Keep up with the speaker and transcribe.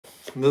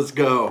Let's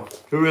go.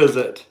 Who is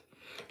it?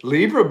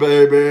 Libra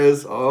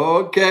babies.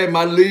 Okay,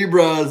 my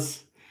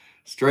Libras.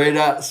 Straight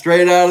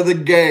out of the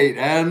gate,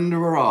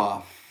 and we're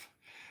off.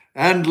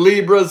 And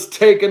Libra's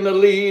taking the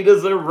lead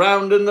as they're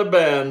rounding the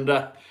bend.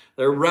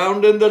 They're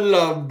rounding the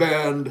love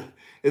band.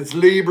 It's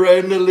Libra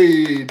in the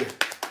lead.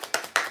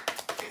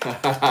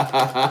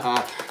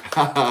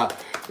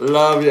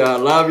 Love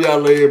ya,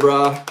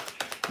 Libra.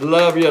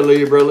 Love ya,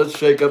 Libra. Let's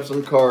shake up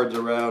some cards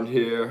around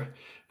here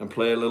and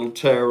play a little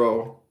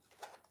tarot.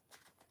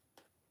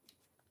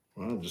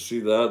 Well, did you see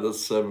that?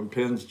 Those 7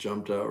 pins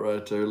jumped out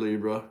right there,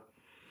 Libra.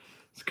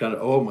 It's kind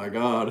of, oh my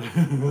God,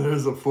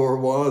 there's a 4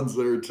 wands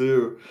there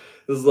too.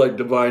 This is like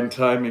divine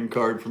timing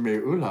card for me.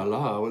 Ooh la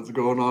la, what's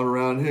going on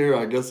around here?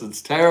 I guess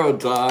it's tarot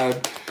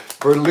time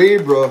for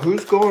Libra.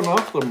 Who's going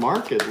off the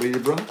market,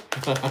 Libra?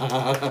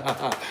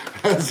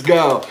 Let's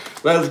go,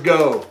 let's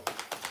go.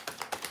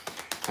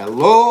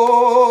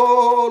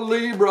 Hello,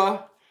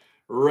 Libra.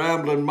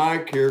 Rambling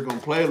Mike here,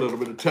 gonna play a little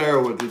bit of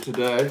tarot with you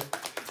today.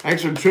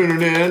 Thanks for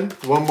tuning in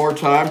one more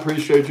time.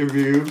 Appreciate your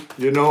view.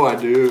 You know I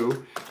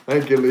do.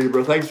 Thank you,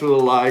 Libra. Thanks for the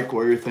like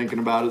while you're thinking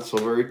about it. So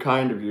very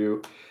kind of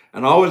you.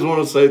 And I always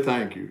want to say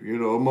thank you. You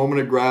know, a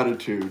moment of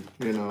gratitude,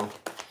 you know.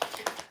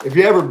 If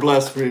you ever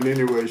blessed me in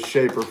any way,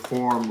 shape, or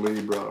form,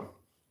 Libra,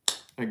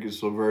 thank you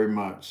so very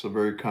much. So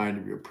very kind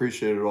of you.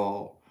 Appreciate it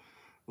all,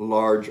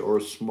 large or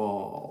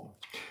small.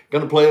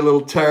 Gonna play a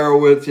little tarot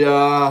with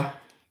ya.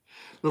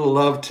 Little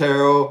love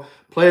tarot.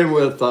 Playing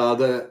with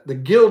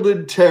the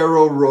Gilded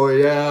Tarot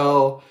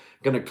Royal.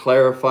 Going to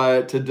clarify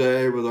it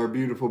today with our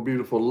beautiful,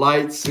 beautiful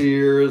Light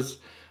Seers.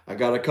 I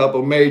got a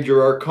couple major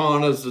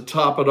arcanas to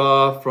top it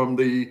off from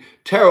the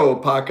Tarot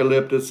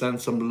Apocalyptus and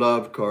some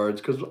love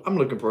cards because I'm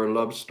looking for a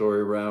love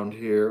story around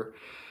here.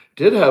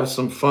 Did have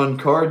some fun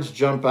cards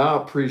jump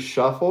out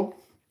pre-shuffle.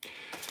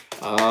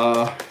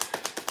 The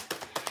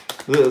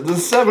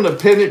 7 of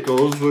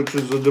Pentacles, which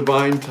is a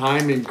divine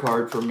timing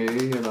card for me,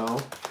 you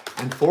know.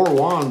 And 4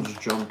 wands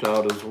jumped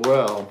out as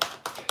well.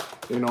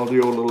 You know,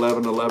 the old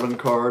 11-11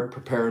 card,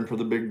 preparing for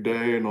the big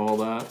day and all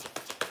that.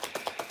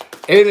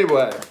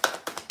 Anyway,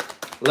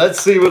 let's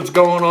see what's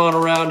going on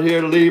around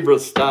here, Libra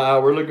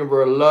style. We're looking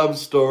for a love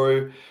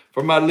story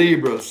for my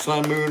Libra,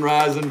 Sun, Moon,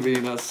 Rising,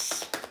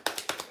 Venus.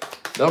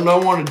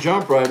 Don't want to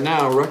jump right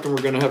now. I reckon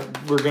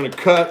we're gonna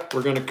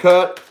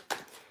cut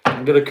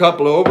and get a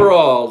couple of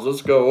overalls.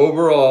 Let's go.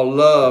 Overall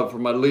love for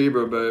my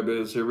Libra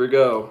babies. Here we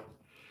go.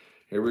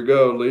 Here we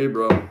go,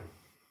 Libra.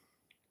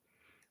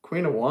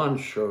 Queen of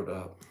Wands showed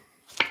up.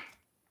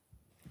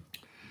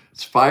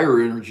 It's fire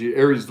energy.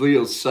 Aries,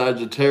 Leo,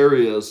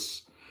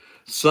 Sagittarius,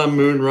 Sun,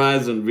 Moon,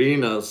 Rising,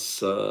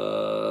 Venus.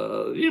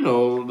 You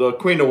know, the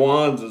Queen of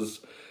Wands is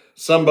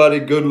somebody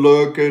good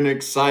looking,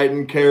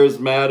 exciting,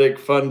 charismatic,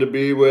 fun to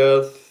be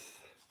with.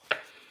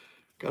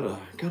 Got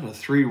a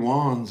 3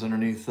 wands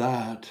underneath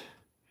that.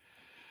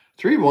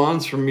 3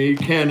 wands for me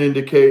can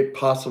indicate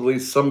possibly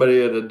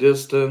somebody at a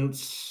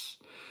distance.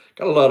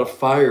 Got a lot of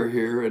fire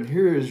here, and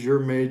here is your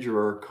major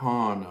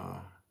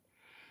arcana.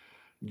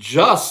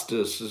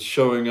 Justice is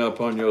showing up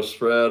on your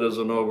spread as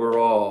an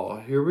overall.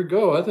 Here we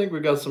go. I think we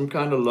got some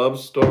kind of love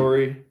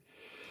story.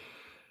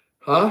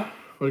 Huh?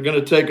 We're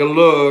going to take a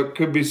look.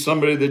 Could be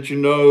somebody that you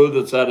know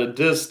that's at a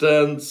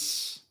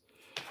distance.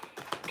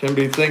 Can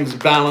be things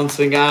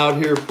balancing out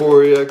here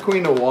for you.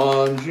 Queen of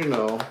Wands, you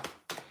know.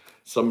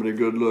 Somebody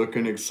good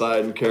looking,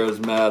 exciting,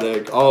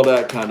 charismatic, all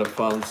that kind of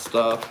fun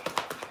stuff.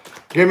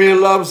 Give me a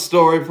love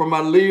story for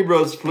my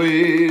Libras,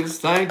 please.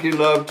 Thank you,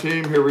 love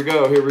team. Here we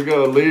go. Here we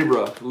go.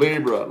 Libra,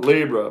 Libra,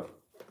 Libra.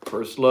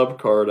 First love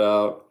card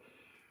out.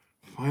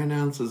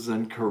 Finances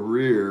and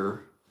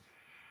career.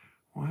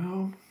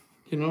 Well,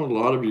 you know, a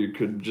lot of you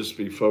could just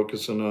be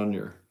focusing on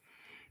your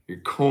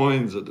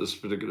coins at this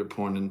particular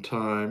point in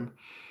time.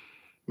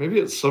 Maybe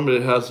it's somebody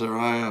that has their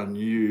eye on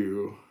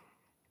you.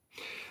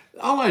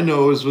 All I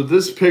know is with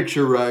this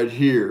picture right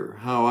here,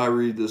 how I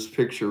read this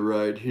picture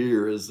right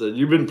here is that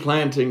you've been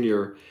planting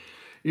your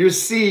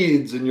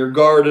seeds in your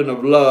garden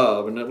of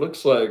love, and it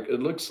looks like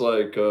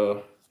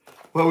well,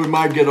 we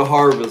might get a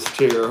harvest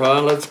here,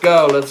 huh? Let's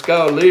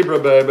go, Libra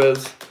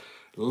babies,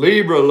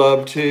 Libra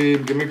love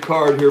team. Give me a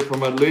card here for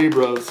my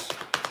Libras.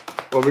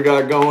 What we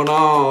got going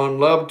on,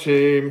 love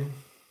team?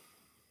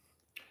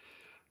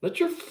 Let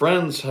your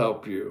friends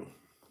help you.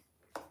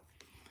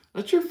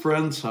 Let your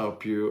friends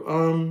help you.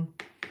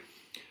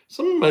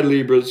 Some of my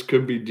Libras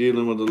could be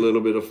dealing with a little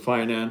bit of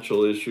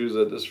financial issues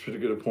at this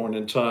particular point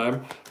in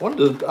time. I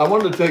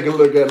wanted to take a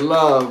look at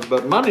love,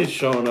 but money's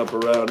showing up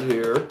around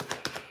here.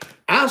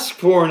 Ask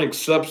for and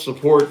accept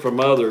support from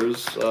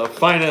others.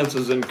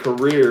 Finances and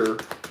career,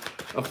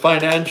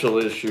 financial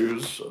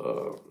issues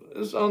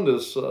is on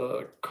this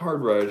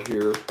card right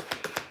here.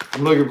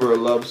 I'm looking for a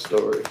love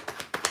story.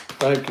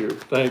 Thank you,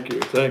 thank you,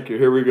 thank you.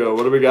 Here we go.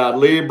 What do we got?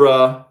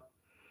 Libra.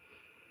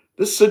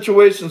 This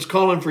situation's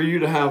calling for you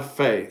to have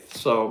faith.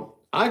 So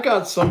I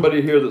got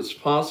somebody here that's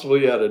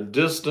possibly at a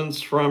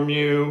distance from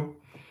you.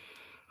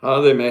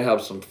 They may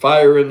have some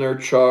fire in their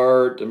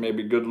chart. They may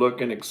be good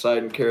looking,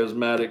 exciting,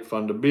 charismatic,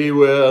 fun to be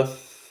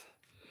with.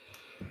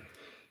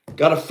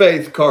 Got a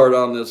faith card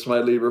on this, my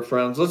Libra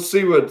friends. Let's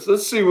see what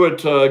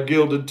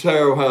Gilded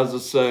Tarot has to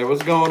say.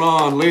 What's going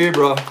on,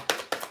 Libra?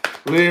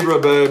 Libra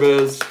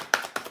babies.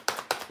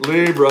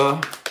 Libra.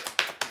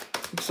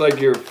 Looks like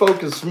you're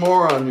focused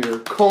more on your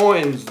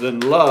coins than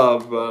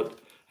love, but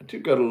I do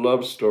got a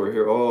love story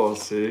here. Oh,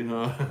 see,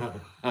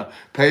 a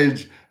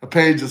page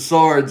of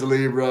swords,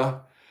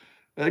 Libra.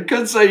 I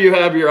could say you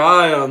have your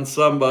eye on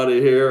somebody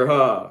here,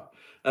 huh?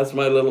 That's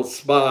my little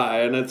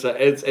spy, and it's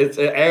an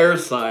air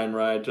sign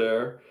right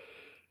there.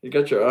 You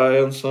got your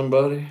eye on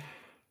somebody.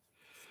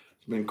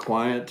 It's been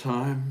quiet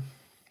time.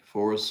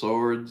 Four of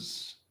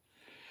Swords.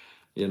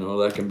 You know,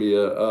 that can be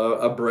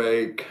a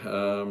break.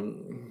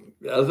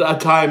 A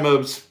time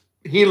of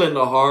healing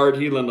the heart,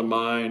 healing the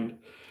mind.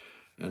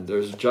 And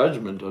there's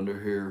judgment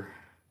under here.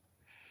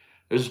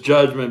 There's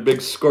judgment.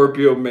 Big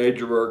Scorpio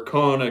Major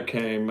Arcana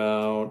came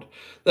out.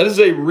 That is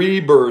a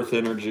rebirth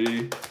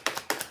energy.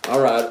 All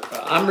right,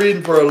 I'm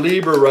reading for a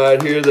Libra right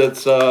here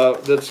that's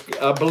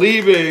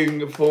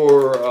believing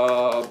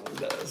for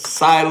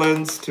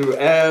silence to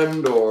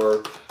end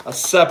or a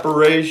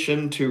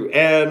separation to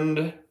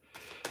end.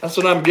 That's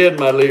what I'm getting,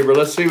 my Libra.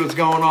 Let's see what's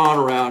going on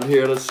around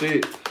here. Let's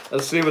see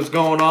what's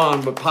going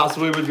on, but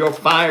possibly with your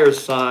fire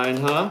sign,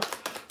 huh?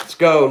 Let's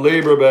go,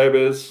 Libra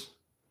babies.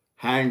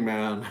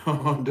 Hangman.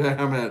 Oh,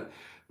 damn it.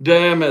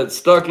 Damn it.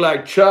 Stuck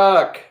like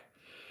Chuck.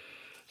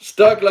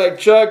 Stuck like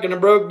Chuck in a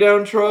broke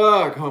down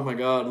truck. Oh my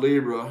God,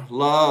 Libra.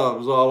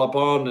 Love's all up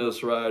on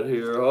this right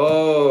here.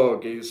 Oh,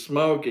 okay,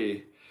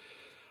 smoky.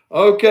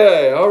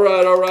 Okay, all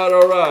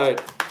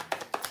right.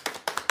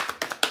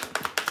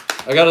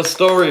 I got a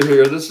story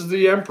here. This is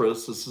the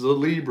Empress. This is a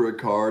Libra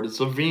card.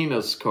 It's a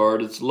Venus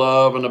card. It's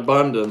love and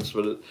abundance,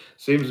 but it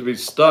seems to be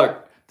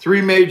stuck.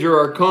 3 major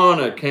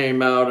arcana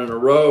came out in a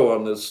row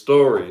on this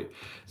story.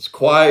 It's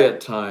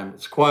quiet time.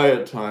 It's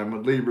quiet time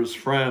with Libra's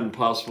friend,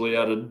 possibly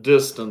at a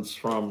distance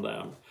from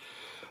them.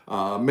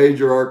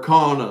 Major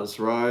arcanas,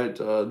 right?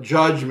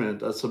 Judgment,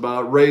 that's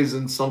about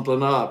raising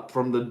something up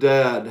from the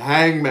dead.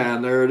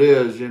 Hangman, there it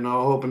is, you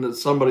know, hoping that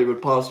somebody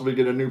would possibly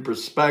get a new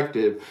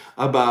perspective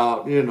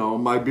about, you know,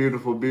 my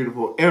beautiful,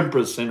 beautiful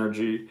Empress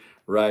energy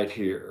right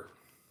here.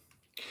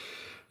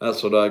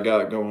 That's what I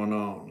got going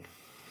on.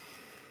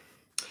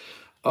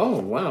 Oh,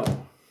 wow.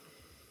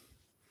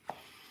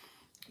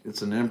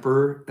 It's an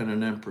Emperor and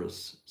an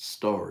Empress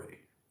story.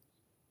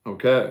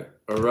 Okay,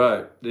 all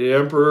right. The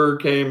Emperor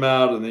came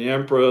out and the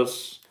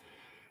Empress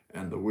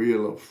and the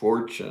Wheel of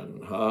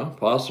Fortune, huh?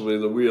 Possibly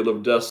the Wheel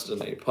of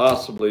Destiny.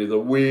 Possibly the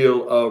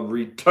Wheel of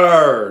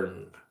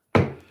Return.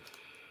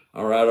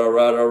 All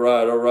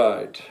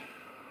right.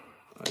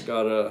 I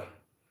got a...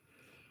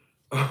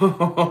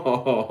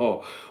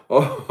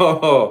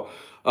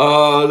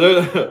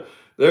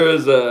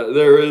 There's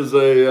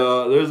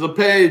a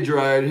page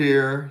right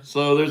here.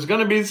 So there's going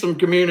to be some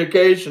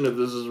communication if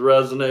this is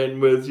resonating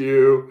with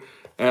you.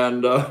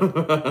 And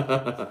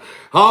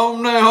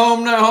home now.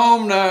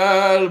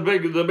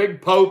 The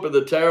big Pope of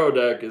the tarot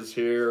deck is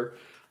here.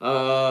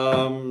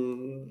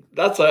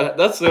 That's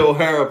the old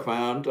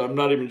Hierophant. I'm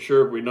not even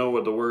sure if we know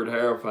what the word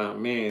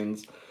Hierophant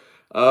means.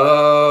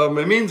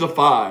 It means a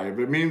 5.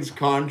 It means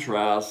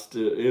contrast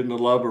in the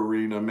love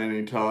arena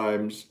many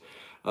times.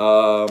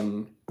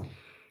 Can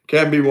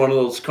be one of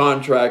those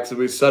contracts that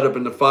we set up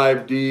in the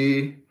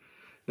 5D.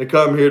 They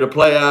come here to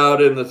play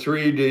out in the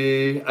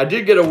 3D. I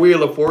did get a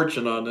Wheel of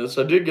Fortune on this.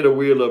 I did get a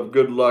Wheel of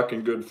Good Luck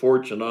and Good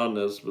Fortune on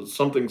this, but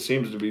something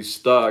seems to be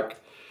stuck.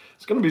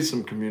 It's going to be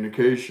some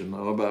communication,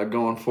 though, about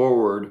going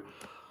forward.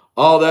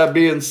 All that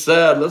being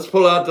said, let's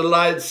pull out the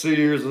Light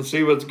Seers and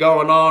see what's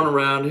going on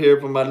around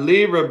here for my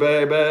Libra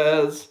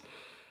babies.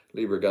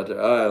 Libra got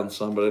their eye on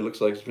somebody.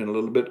 Looks like it's been a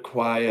little bit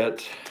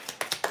quiet.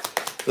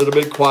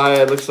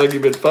 Looks like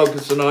you've been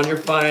focusing on your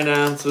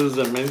finances,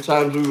 and many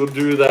times we will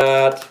do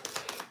that.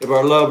 If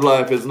our love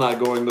life is not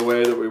going the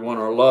way that we want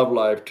our love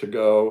life to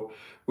go,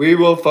 we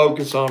will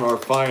focus on our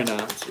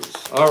finances.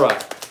 All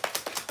right.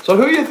 So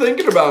who are you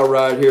thinking about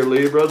right here,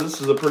 Libra? This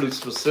is a pretty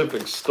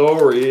specific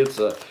story. It's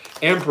an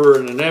Emperor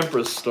and an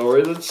Empress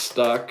story that's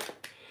stuck.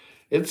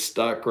 It's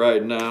stuck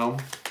right now.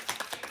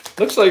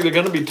 Looks like they're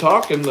going to be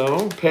talking,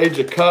 though. Page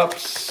of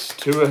Cups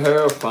to a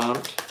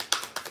Hierophant.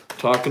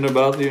 Talking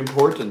about the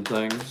important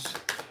things.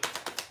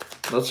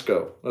 Let's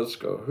go.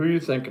 Who are you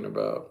thinking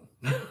about?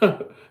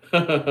 9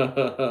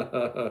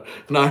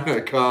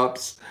 of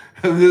Cups.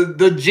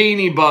 The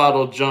genie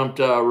bottle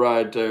jumped out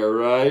right there,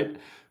 right?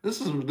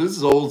 This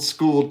is old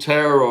school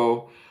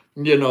tarot.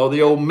 You know,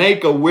 the old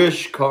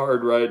Make-A-Wish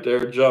card right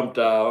there jumped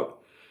out.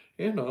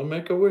 You know,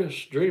 make a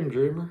wish.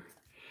 Dreamer.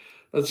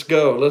 Let's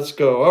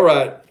go. All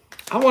right.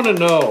 I want to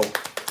know.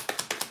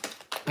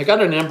 I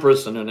got an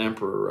Empress and an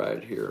Emperor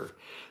right here.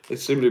 They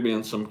seem to be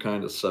in some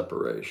kind of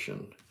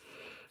separation.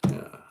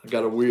 Yeah, I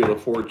got a Wheel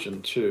of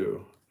Fortune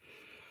too.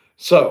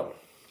 So,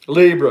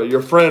 Libra,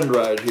 your friend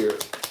right here.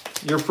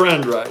 We'll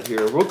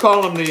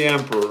call him the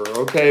Emperor,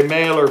 okay?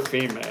 Male or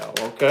female,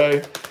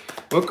 okay?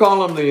 We'll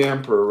call him the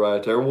Emperor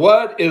right there.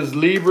 What is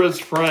Libra's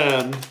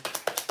friend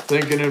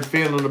thinking and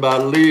feeling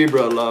about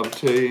Libra, love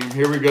team?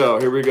 Here we go.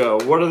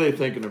 What are they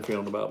thinking and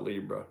feeling about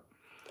Libra?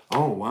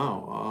 Oh,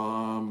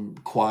 wow.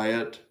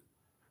 Quiet.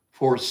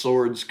 Four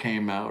Swords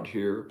came out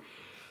here.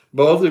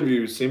 Both of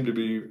you seem to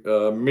be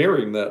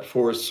mirroring that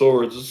Four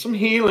Swords. There's some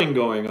healing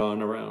going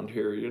on around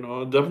here, you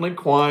know, definitely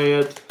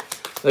quiet.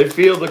 They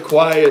feel the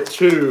quiet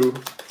too.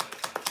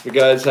 You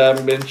guys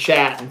haven't been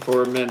chatting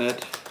for a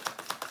minute.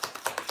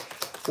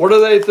 What are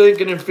they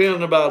thinking and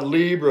feeling about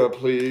Libra,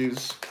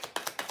 please?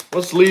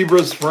 What's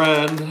Libra's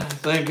friend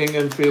thinking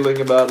and feeling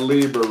about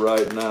Libra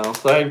right now?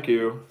 Thank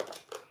you.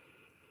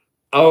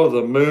 Oh,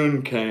 the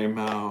moon came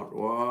out.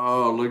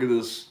 Wow, look at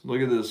this.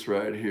 Look at this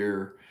right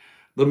here.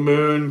 The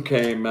moon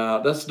came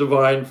out. That's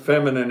divine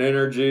feminine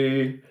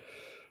energy.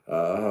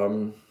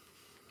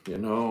 You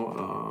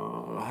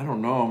know, I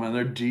don't know, man.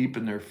 They're deep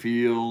in their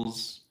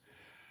feels.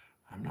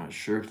 I'm not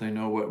sure if they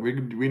know what.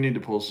 We need to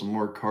pull some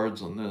more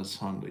cards on this,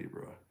 huh,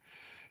 Libra?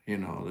 You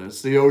know,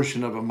 that's the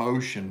ocean of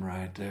emotion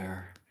right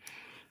there.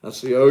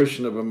 That's the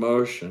ocean of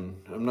emotion.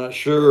 I'm not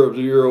sure if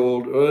you're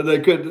old. They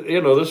could,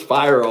 you know, there's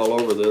fire all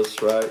over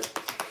this, right?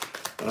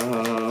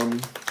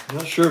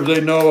 Not sure if they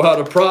know how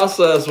to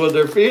process what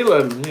they're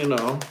feeling, you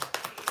know.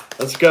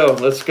 Let's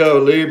go,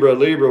 Libra,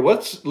 Libra.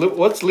 What's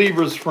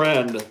Libra's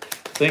friend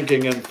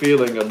thinking and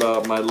feeling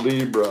about my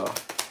Libra?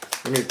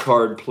 Give me a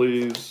card,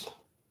 please.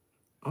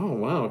 Oh,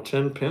 wow,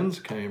 10 pins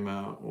came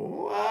out.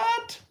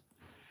 What?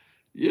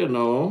 You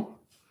know,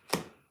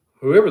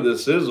 whoever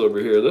this is over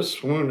here, they're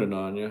swooning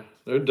on you.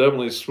 They're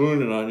definitely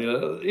swooning on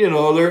you. You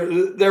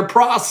know, they're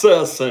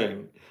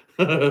processing.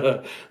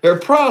 They're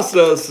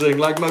processing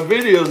like my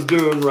video's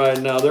doing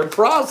right now. They're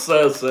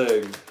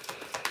processing.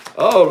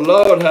 Oh,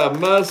 Lord have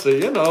mercy.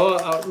 You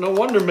know, no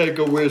wonder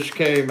Make-A-Wish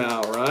came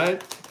out,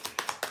 right?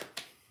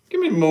 Give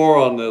me more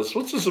on this.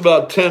 What's this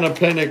about 10 of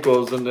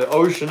Pentacles and the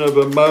ocean of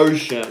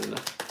emotion?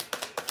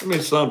 Give me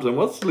something.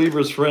 What's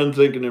Libra's friend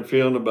thinking and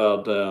feeling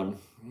about them?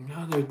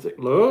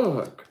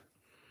 Look.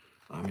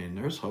 I mean,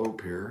 there's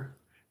hope here.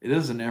 It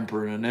is an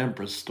Emperor and an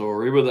Empress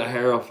story with a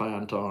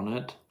Hierophant on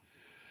it.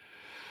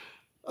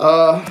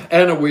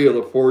 And a Wheel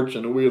of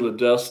Fortune, a Wheel of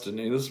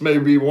Destiny. This may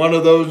be one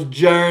of those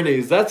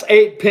journeys. That's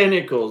 8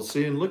 Pentacles.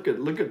 See, and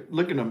looking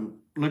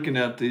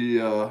at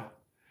the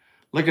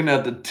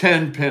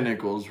 10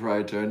 Pentacles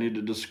right there. I need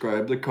to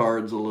describe the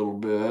cards a little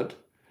bit.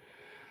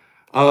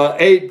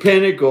 8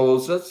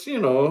 Pentacles. That's, you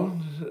know,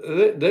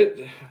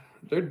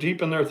 they're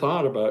deep in their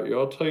thought about you.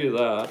 I'll tell you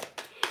that.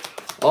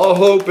 All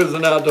hope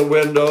isn't out the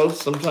window.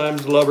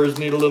 Sometimes lovers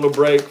need a little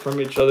break from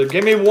each other.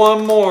 Give me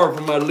one more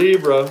from my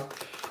Libra.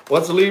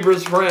 What's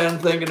Libra's friend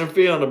thinking and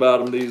feeling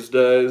about him these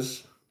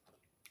days?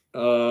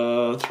 3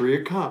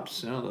 of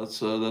Cups. Yeah,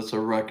 that's a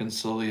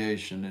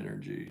reconciliation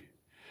energy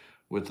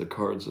with the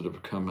cards that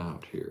have come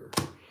out here.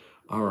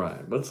 All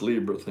right, what's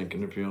Libra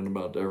thinking and feeling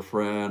about their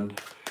friend?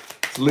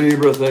 What's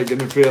Libra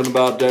thinking and feeling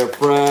about their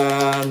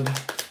friend?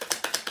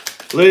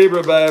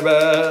 Libra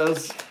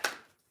babies.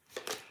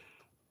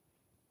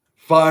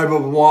 5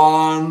 of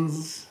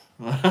Wands.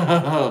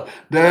 Damn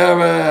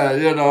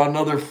it, you know,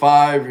 another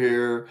 5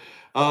 here.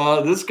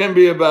 This can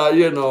be about,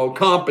 you know,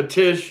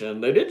 competition.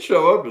 They did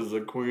show up as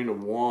the Queen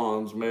of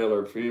Wands, male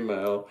or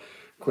female.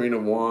 Queen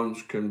of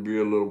Wands can be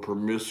a little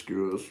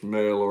promiscuous,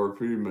 male or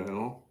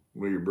female,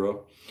 Libra.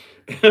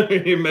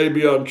 You may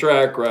be on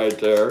track right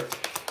there.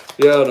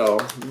 You know,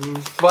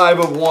 5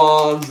 of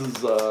Wands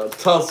is a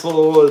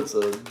tussle. It's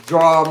a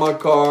drama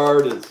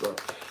card. It's a,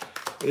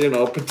 you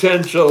know,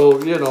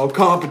 potential, you know,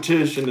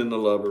 competition in the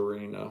love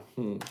arena.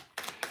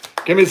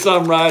 Give me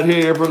something right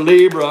here for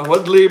Libra.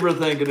 What's Libra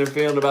thinking and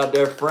feeling about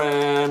their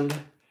friend?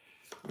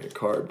 Give me a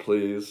card,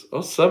 please. Oh,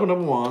 7 of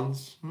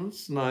Wands.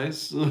 That's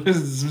nice.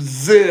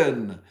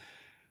 Zen.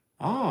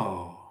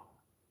 Oh.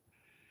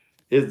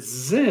 It's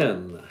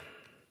Zen.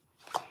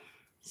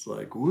 It's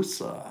like,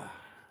 woosah.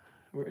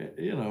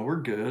 You know, we're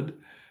good.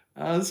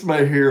 This is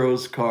my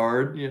hero's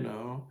card, you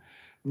know.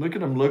 Look at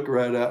them, look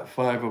right at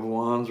 5 of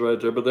Wands right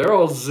there. But they're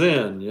all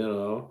Zen, you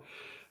know.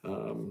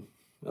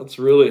 That's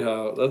really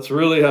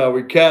how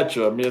we catch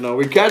them, you know.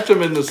 We catch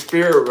them in the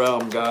spirit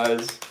realm,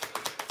 guys.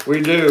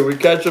 We do. We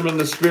catch them in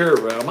the spirit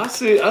realm. I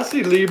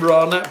see Libra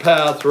on that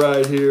path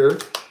right here.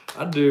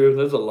 I do.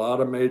 There's a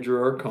lot of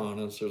major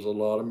arcana. There's a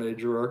lot of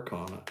major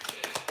arcana.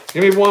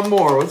 Give me one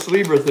more. What's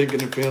Libra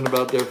thinking and feeling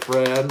about their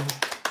friend?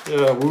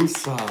 Yeah,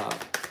 woosah.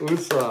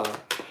 Woosah.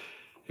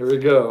 Here we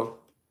go.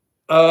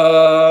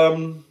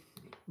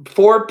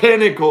 4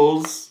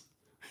 Pentacles.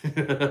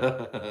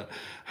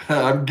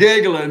 I'm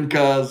giggling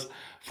because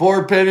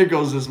 4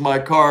 Pentacles is my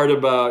card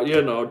about,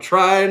 you know,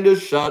 trying to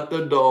shut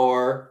the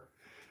door,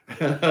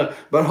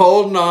 but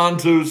holding on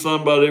to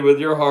somebody with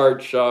your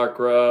heart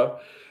chakra,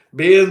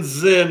 being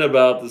zen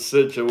about the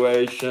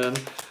situation,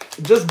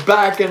 just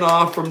backing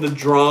off from the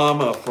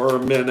drama for a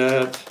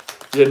minute,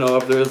 you know,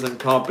 if there isn't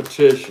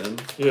competition,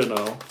 you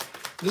know.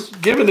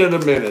 Just giving it a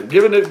minute,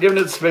 giving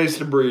it space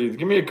to breathe.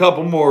 Give me a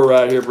couple more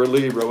right here for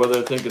Libra, what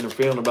they're thinking and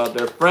feeling about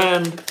their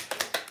friend.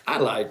 I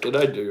like it,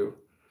 I do.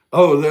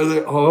 Oh,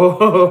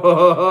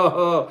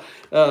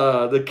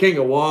 the King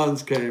of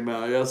Wands came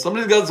out. Yeah,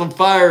 somebody's got some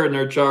fire in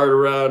their chart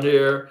around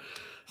here.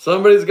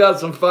 Somebody's got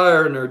some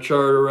fire in their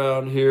chart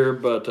around here,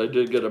 but I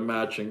did get a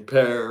matching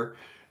pair.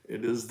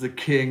 It is the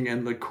King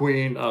and the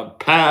Queen of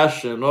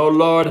Passion. Oh,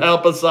 Lord,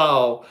 help us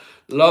all.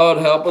 Lord,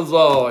 help us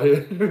all.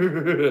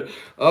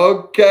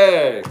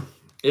 Okay.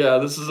 Yeah,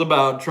 this is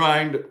about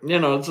trying to,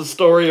 it's a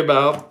story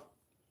about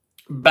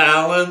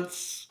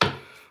balance.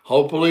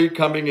 Hopefully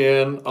coming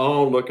in.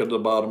 Oh, look at the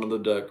bottom of the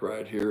deck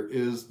right here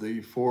is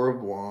the Four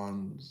of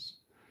Wands.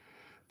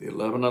 The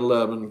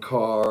 1111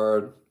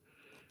 card.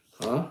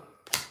 Huh?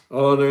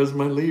 Oh, there's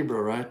my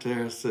Libra right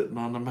there sitting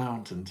on the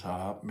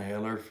mountaintop,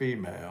 male or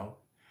female.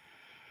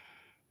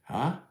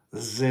 Huh?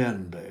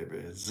 Zen,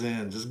 baby.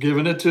 Zen. Just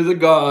giving it to the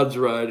gods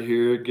right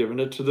here. Giving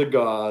it to the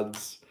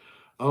gods.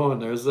 Oh, and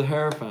there's the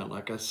Hierophant,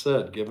 like I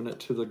said. Giving it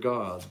to the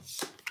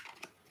gods.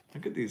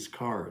 Look at these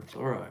cards.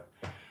 All right.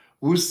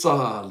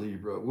 Woosah,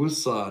 Libra.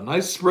 Woosah.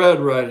 Nice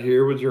spread right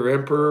here with your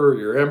Emperor or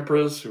your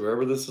Empress,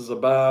 whoever this is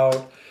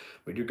about.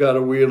 We do got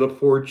a Wheel of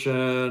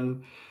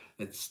Fortune.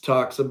 It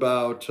talks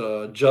about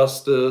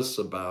justice,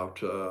 about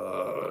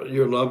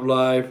your love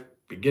life,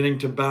 beginning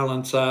to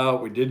balance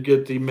out. We did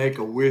get the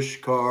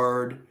Make-A-Wish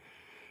card.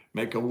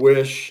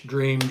 Make-A-Wish,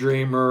 Dream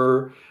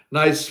Dreamer.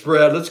 Nice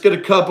spread. Let's get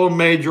a couple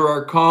major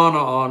arcana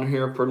on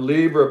here for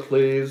Libra,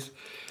 please.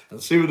 And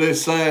see what they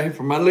say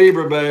for my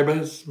Libra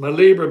babies. My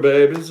Libra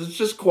babies. It's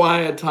just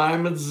quiet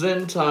time. It's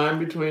Zen time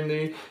between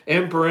the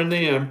Emperor and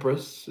the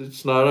Empress.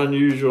 It's not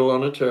unusual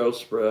on a tarot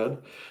spread.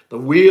 The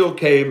Wheel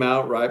came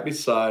out right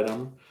beside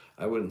them.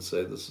 I wouldn't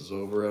say this is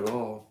over at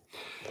all.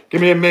 Give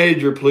me a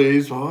major,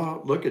 please.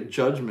 Oh, look at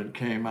Judgment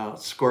came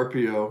out.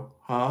 Scorpio,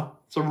 huh?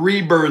 It's a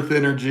rebirth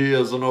energy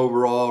as an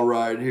overall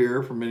right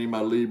here for many of my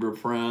Libra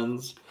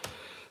friends.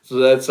 So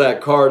that's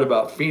that card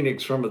about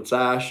Phoenix from its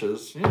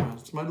ashes. Yeah,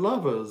 it's my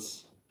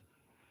lovers.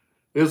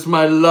 It's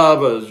my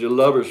lovers. Your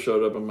lovers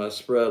showed up in my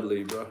spread,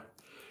 Libra.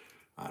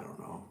 I don't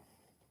know.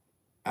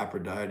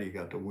 Aphrodite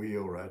got the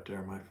Wheel right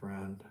there, my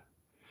friend.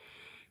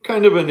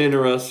 Kind of an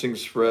interesting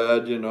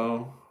spread,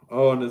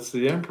 Oh, and it's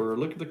the Emperor.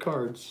 Look at the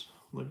cards.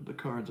 Look at the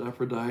cards.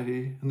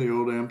 Aphrodite and the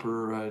old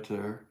Emperor right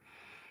there.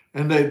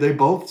 And they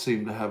both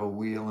seem to have a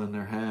wheel in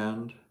their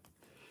hand.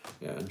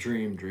 Yeah,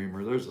 Dream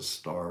Dreamer. There's a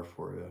star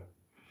for you.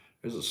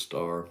 There's a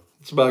star.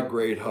 It's about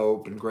great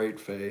hope and great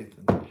faith.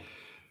 And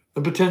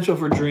the potential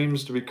for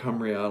dreams to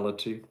become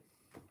reality.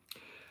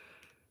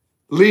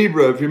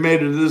 Libra, if you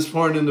made it to this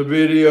point in the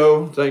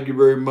video, thank you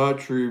very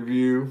much for your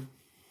view.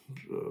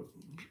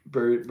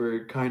 Very,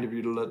 very kind of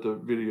you to let the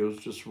videos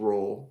just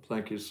roll.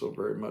 Thank you so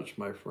very much,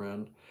 my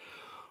friend.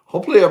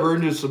 Hopefully I've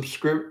earned your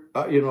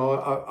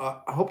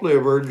hopefully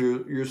I've earned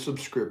your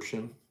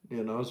subscription,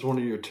 as one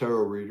of your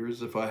tarot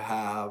readers. If I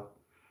have,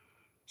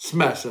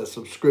 smash that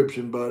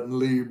subscription button,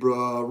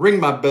 Libra. Ring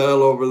my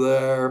bell over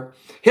there.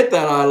 Hit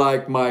that I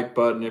like Mike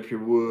button if you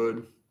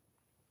would.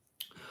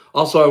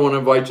 Also, I want to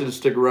invite you to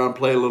stick around,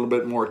 play a little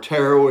bit more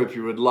tarot if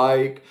you would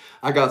like.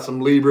 I got some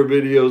Libra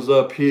videos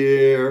up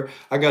here.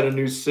 I got a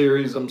new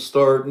series I'm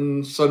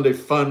starting, Sunday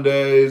Fun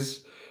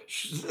Days.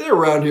 They're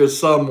around here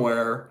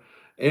somewhere.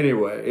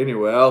 Anyway,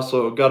 I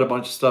also got a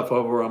bunch of stuff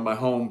over on my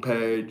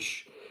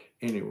homepage.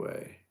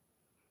 Anyway,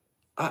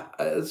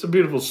 it's a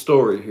beautiful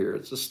story here.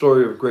 It's a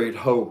story of great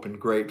hope and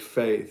great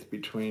faith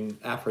between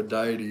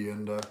Aphrodite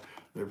and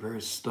their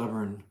very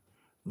stubborn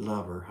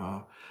lover, huh?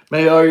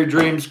 May all your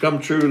dreams come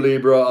true,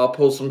 Libra. I'll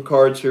pull some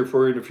cards here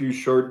for you in a few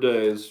short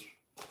days.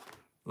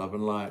 Love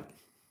and light.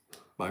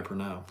 Bye for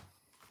now.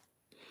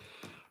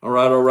 All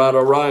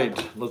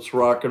right. Let's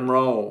rock and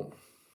roll.